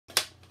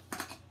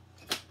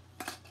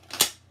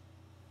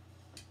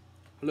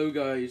Hello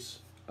guys,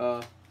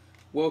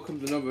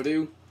 welcome to another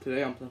video.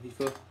 Today I'm playing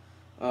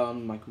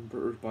FIFA. My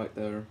computer's back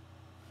there.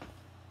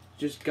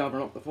 Just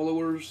gathering up the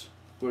followers.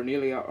 We're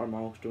nearly at our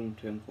milestone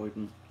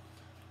 10,000.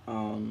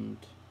 And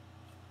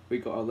we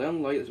got a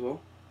Len light as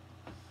well.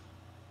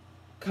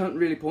 Can't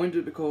really point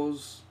it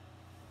because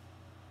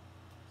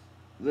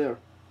there.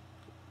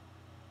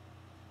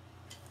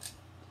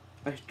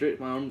 I straightened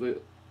my arms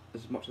out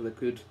as much as I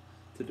could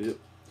to do it.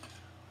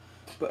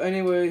 But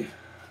anyway,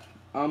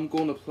 I'm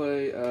going to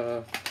play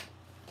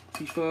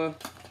FIFA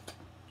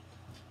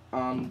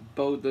and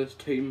build this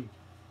team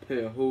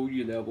to a whole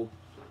new level.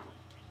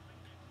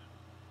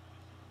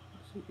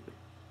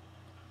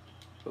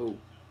 Oh.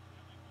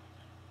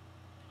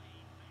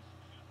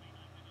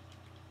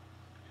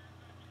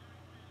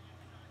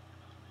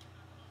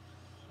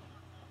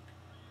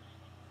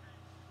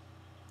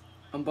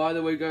 And by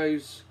the way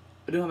guys,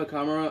 I don't have a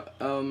camera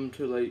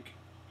to like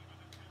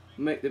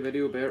make the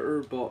video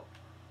better, but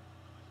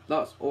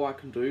that's all I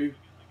can do.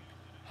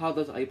 Had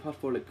this iPad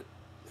for like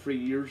 3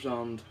 years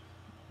and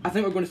I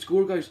think we're going to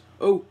score guys.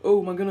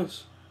 Oh my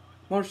goodness.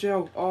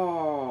 Martial,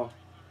 oh,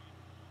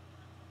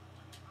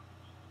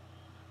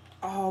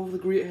 the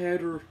great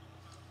header.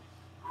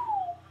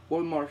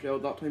 Wasn't Martial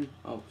that time,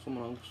 oh,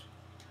 someone else.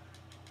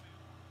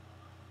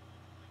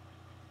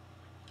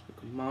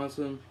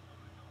 Madison,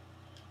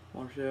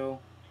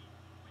 Martial.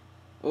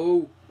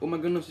 Oh my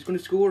goodness, he's going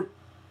to score.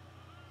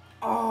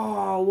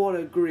 Oh, what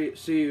a great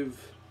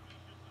save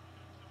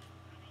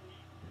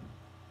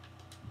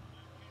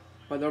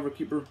by the other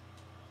keeper.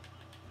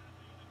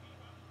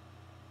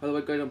 By the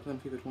way guys, I'm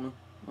playing FIFA 20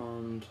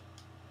 and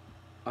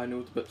I know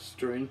it's a bit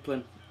strange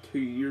playing 2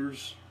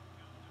 years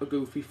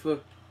ago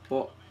FIFA,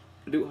 but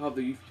I don't have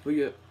the FIFA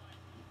yet.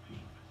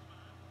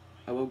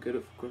 I will get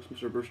it for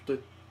Christmas or birthday.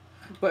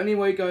 But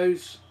anyway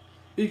guys,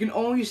 you can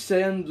always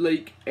send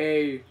like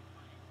a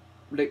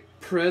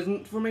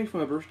present for me for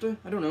my birthday.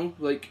 I don't know,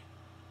 like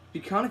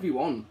you can if you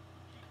want.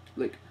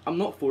 Like I'm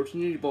not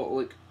forcing you, but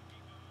like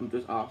I'm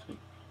just asking.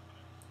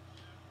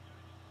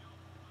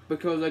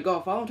 Because I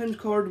got a Valentine's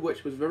card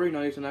which was very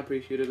nice and I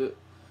appreciated it.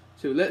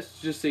 So let's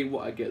just see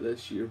what I get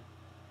this year.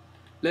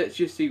 Let's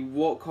just see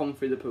what comes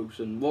through the post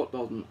and what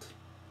doesn't.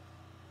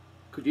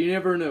 Cause you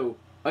never know.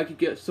 I could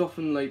get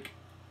something like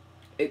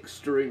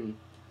extreme.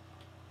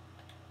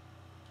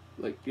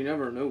 Like you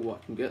never know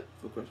what I can get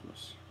for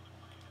Christmas.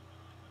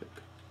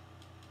 Like,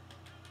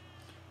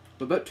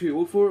 I'm a bit too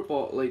old for it,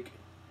 but like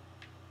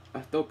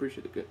I still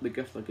appreciate the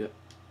gift I get.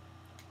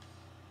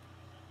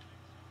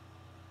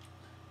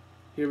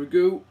 Here we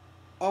go.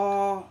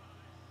 Oh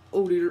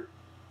dear.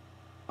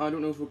 I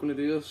don't know if we're gonna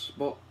do this,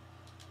 but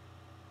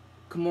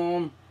come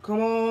on.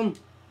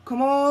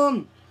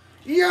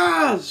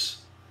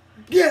 Yes!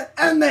 Get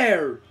in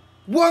there!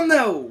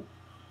 1-0!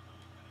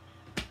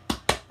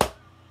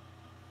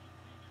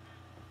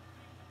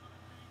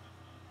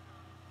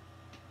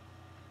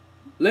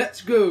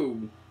 Let's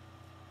go!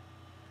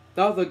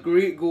 That was a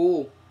great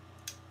goal.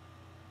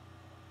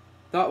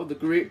 That was a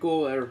great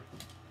goal there.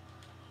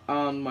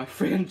 And my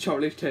friend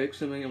Charlie's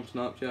texting me on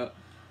Snapchat,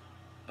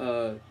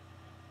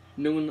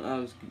 known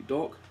as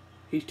Doc.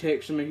 He's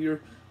texting me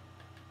here,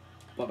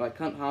 but I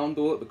can't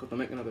handle it because I'm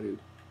making a video.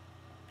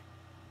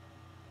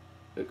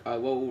 Like, I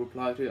will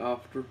reply to it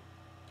after.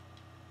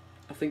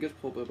 I think it's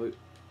probably about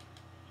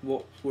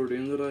what we're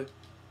doing today.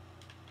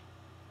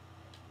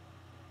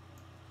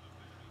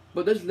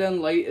 But this Len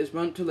light is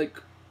meant to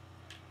like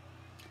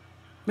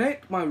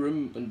make my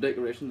room and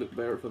decoration look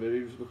better for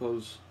videos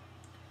because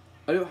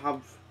I don't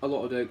have a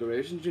lot of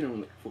decorations, you know,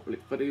 like for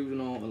like videos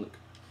and all, and like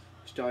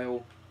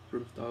style,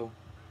 room style.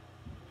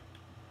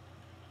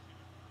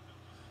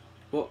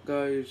 But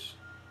guys,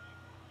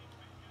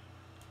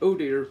 oh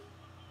dear,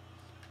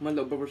 my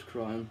little brother's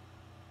crying.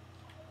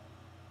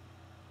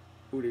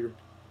 Oh dear,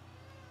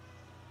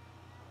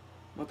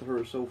 might have hurt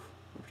herself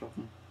or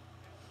something.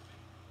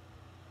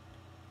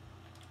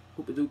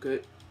 Hope it's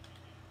okay.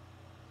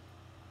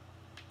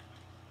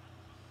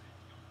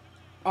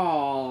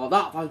 Oh,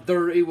 that's a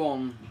dirty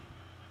one.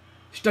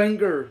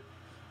 Stinker.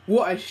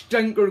 What a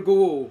stinker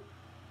goal.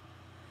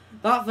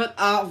 That's an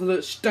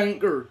absolute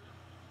stinker.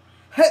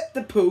 Hit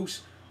the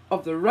post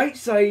of the right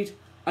side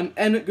and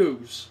in it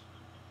goes.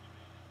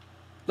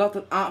 That's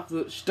an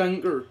absolute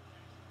stinker.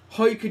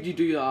 How could you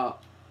do that?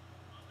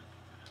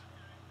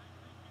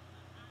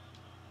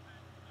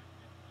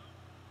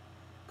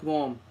 Come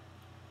on.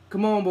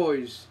 Come on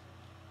boys.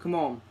 Come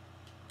on.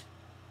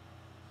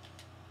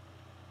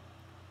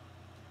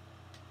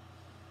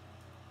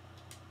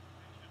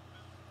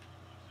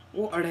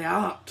 What are they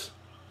at?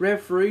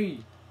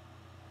 Referee.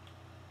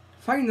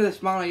 Find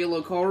this man a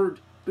yellow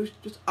card.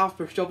 Just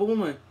after shoveling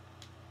me.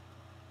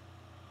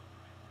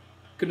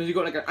 Because he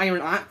got like an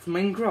iron axe from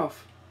Minecraft.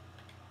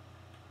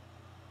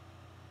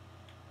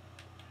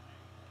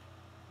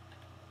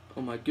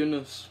 Oh my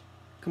goodness.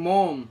 Come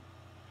on.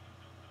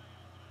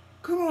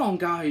 Come on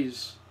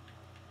guys.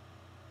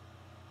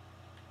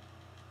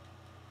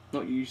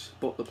 Not you,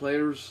 but the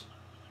players.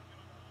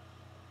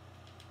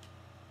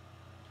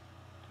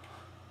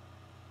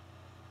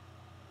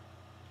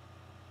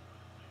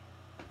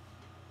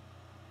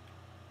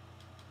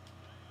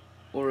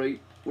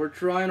 Alright, we're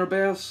trying our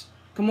best.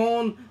 Come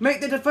on,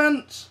 make the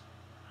defence!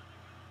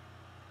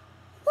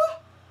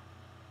 What?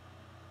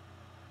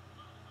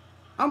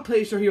 I'm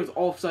pretty sure he was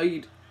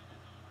offside.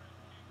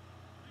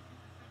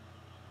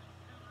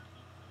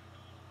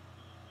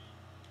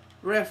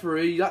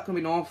 Referee, that can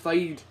be an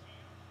offside.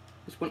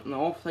 Just went on the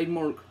offside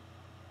mark.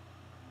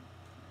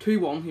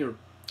 2-1 here.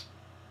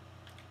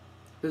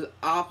 This is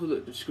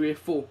absolutely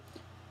disgraceful.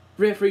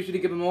 Referee should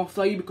have given him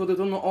offside because they've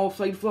done the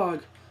offside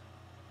flag.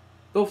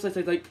 The offside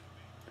side's like,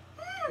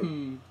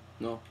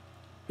 no.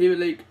 He was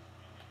like,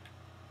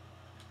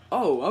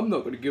 oh, I'm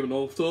not going to give an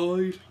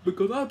offside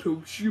because I'm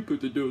too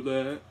stupid to do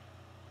that.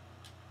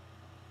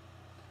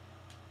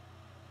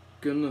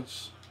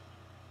 Goodness.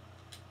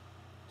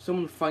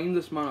 Someone find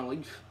this man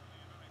alive.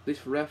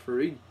 This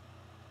referee.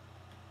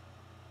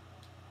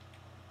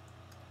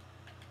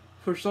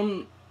 For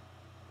some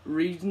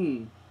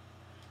reason,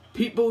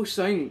 people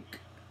think,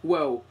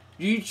 well,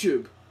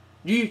 YouTube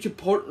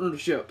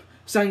partnership,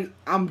 saying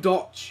I'm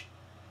Dutch.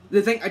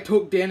 They think I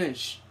talk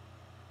Danish.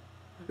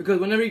 Because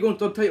whenever you go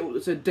into the title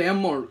it said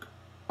Denmark,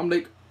 I'm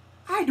like,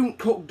 I don't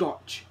talk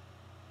Dutch.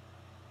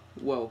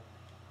 Well,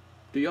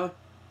 do ya?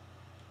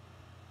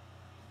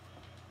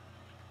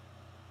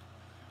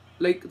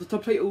 Like, the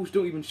subtitles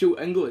don't even show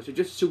English, they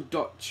just show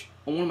Dutch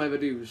on one of my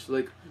videos.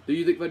 Like, the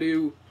music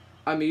video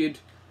I made,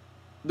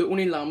 the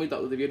only language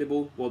that was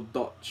available was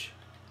Dutch.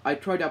 I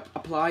tried to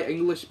apply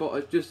English, but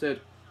it just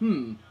said,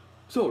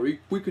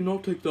 sorry, we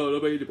cannot take that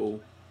available.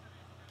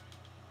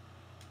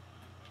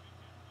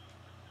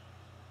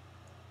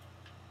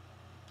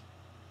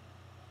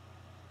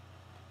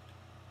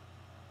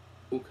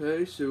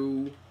 Okay,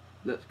 so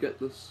let's get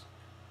this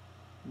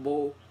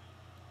ball.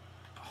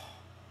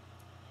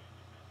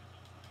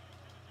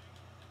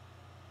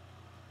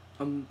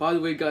 By the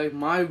way guys,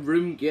 my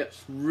room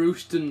gets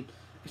roasting.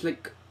 It's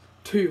like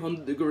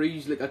 200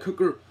 degrees, like a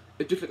cooker.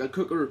 It's just like a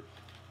cooker.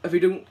 If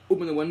you don't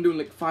open the window in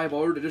like 5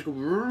 hours, it just goes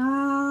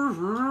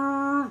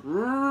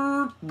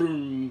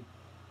boom.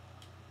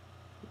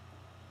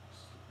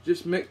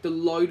 Just make the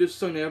loudest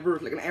sound ever,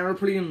 like an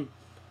airplane.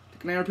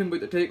 Like an airplane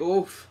about to take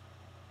off.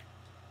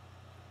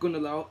 Gonna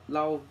no,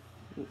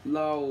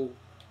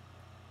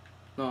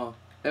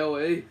 LA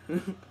in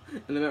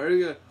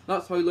America.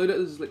 That's how loud it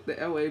is, like the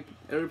LA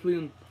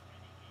airplane.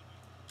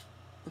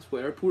 That's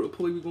what airport will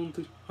probably be going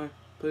to. Hi,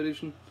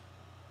 PlayStation.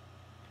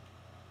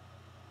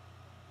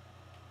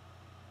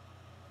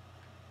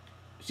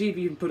 See if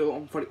you can put it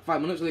on for like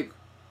 5 minutes, like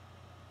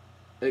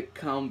it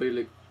can be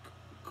like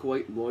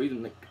quite loud,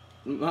 and like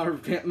in a matter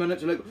of 10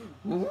 minutes you're like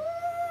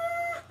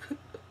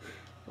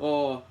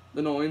oh,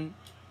 annoying.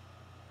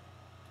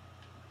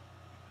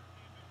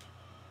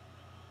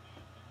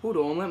 Hold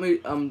on, let me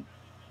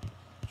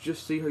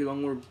just see how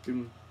long we've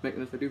been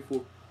making this video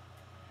for.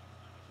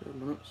 7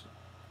 minutes.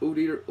 Oh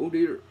dear, oh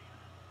dear.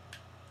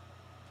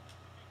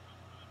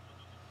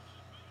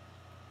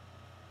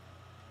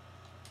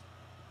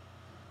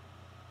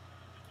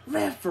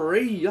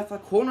 Referee, that's a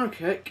corner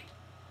kick.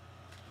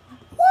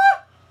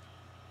 What?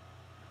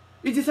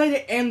 You decided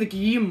to end the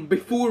game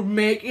before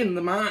making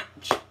the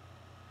match.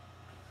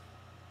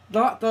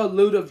 That's a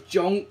load of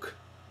junk.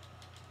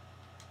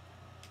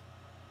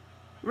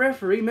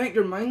 Referee, make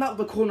your mind, that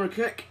was a corner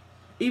kick.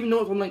 Even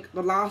though it's on like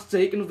the last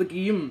second of the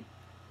game.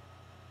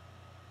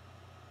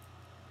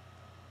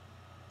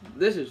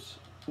 This is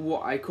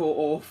what I call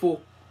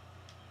awful.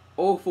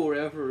 Awful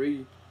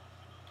referee.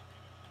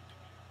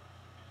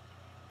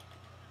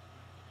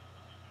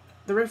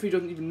 The referee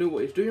doesn't even know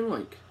what he's doing,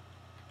 like.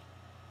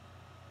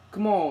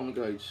 Come on,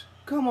 guys.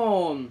 Come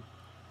on.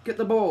 Get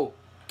the ball.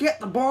 Get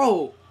the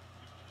ball.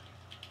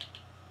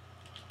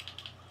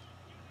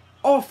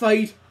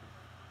 Offside.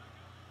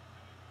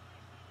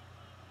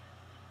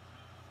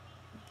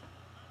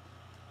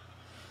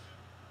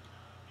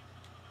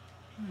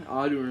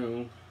 I don't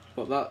know.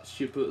 But that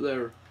should put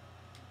there.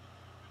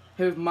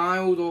 He was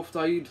miles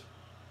offside.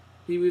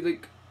 He was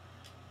like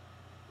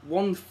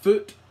 1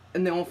 foot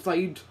in the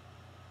offside.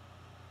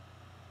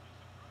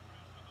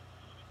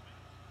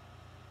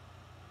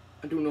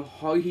 I don't know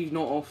how he's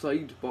not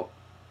offside, but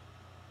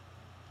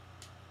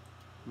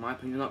in my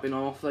opinion, that being an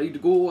offside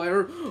goal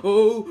there.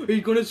 Oh,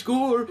 he's gonna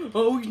score.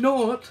 Oh, he's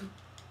not.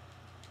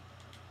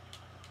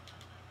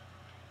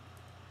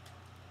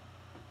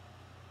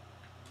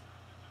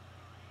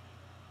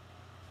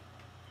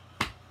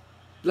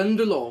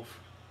 Lindelof.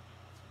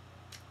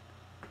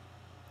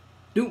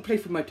 Don't play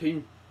for my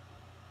team.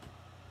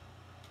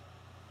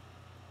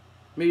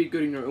 Maybe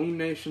good in your own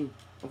nation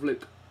of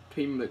like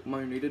team like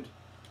Man United,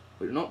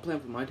 but you're not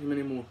playing for my team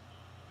anymore.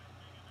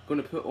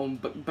 Gonna put on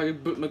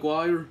Big Boot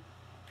Maguire.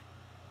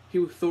 He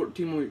was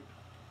 13 out.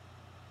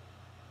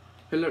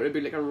 He'll literally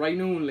be like a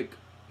rhino and like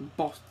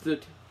bust the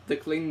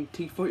clean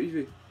teeth out of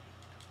you.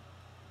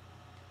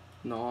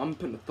 No, I'm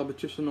putting the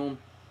Thubachison on.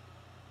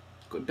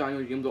 Got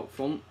Daniel James up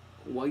front.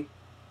 Why?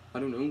 I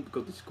don't know,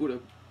 because they scored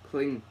a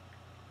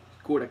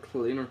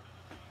cleaner.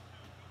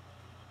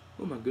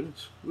 Oh my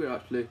goodness, we're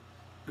actually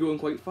growing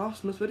quite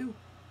fast in this video.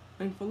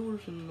 9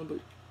 followers in about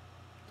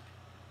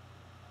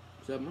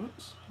 7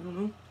 minutes, I don't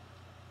know.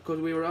 because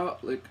we were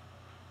at like,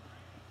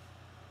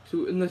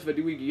 so in this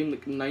video we gained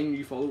like 9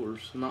 new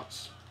followers, and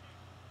that's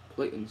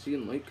quite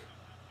insane. Like,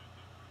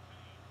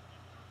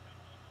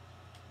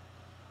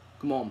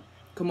 come on,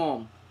 come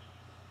on.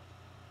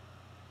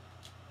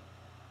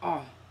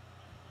 Ah,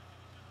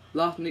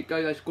 last night,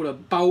 guys, I scored a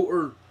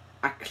belter,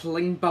 a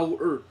clean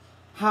belter,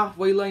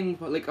 halfway line,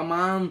 like a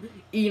man,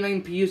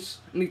 E9 pace,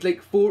 and he's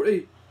like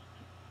 40.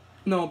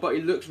 No, but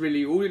he looks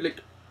really old. He's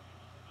like,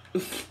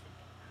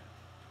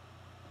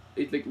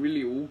 he's like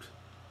really old.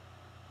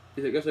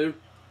 He's like, yes,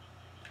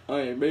 I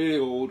am really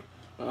old,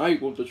 and I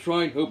want to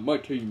try and help my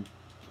team.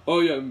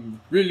 I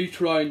am really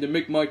trying to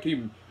make my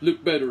team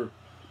look better,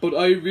 but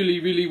I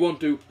really want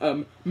to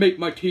make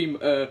my team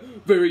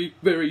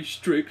very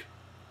strict.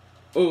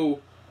 Oh,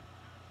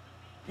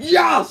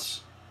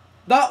 yes!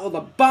 That was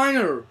a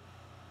banger!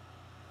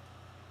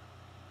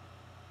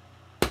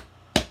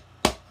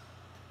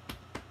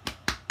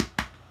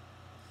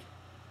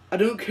 I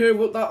don't care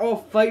what that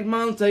offside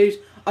man says.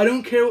 I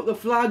don't care what the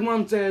flag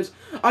man says.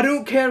 I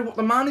don't care what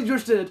the manager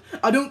said.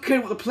 I don't care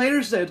what the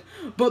player said.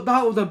 But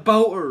that was a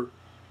belter.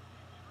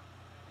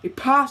 He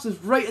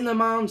passes right in the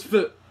man's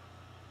foot.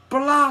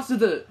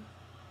 Blasted it.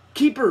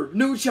 Keeper,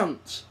 no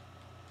chance.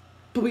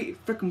 But we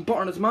freaking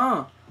button his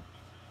man.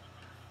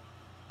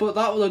 But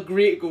that was a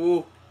great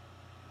goal.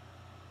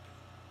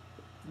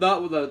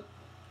 That was a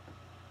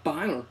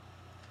banger.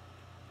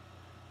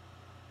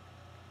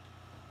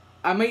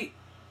 I might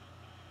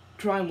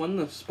try and win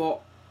this,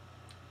 but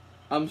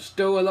I'm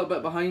still a little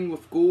bit behind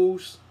with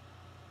goals.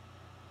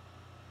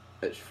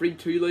 It's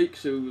 3-2 like,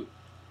 so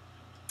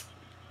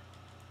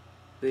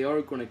they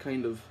are going to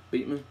kind of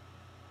beat me.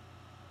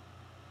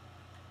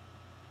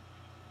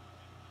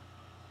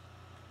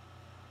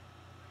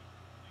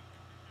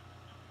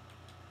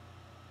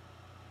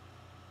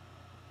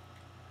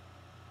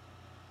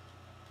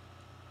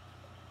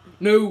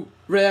 No,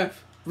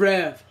 ref.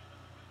 That's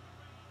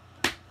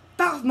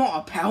not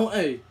a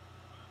penalty.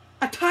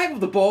 Attack with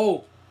the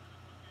ball.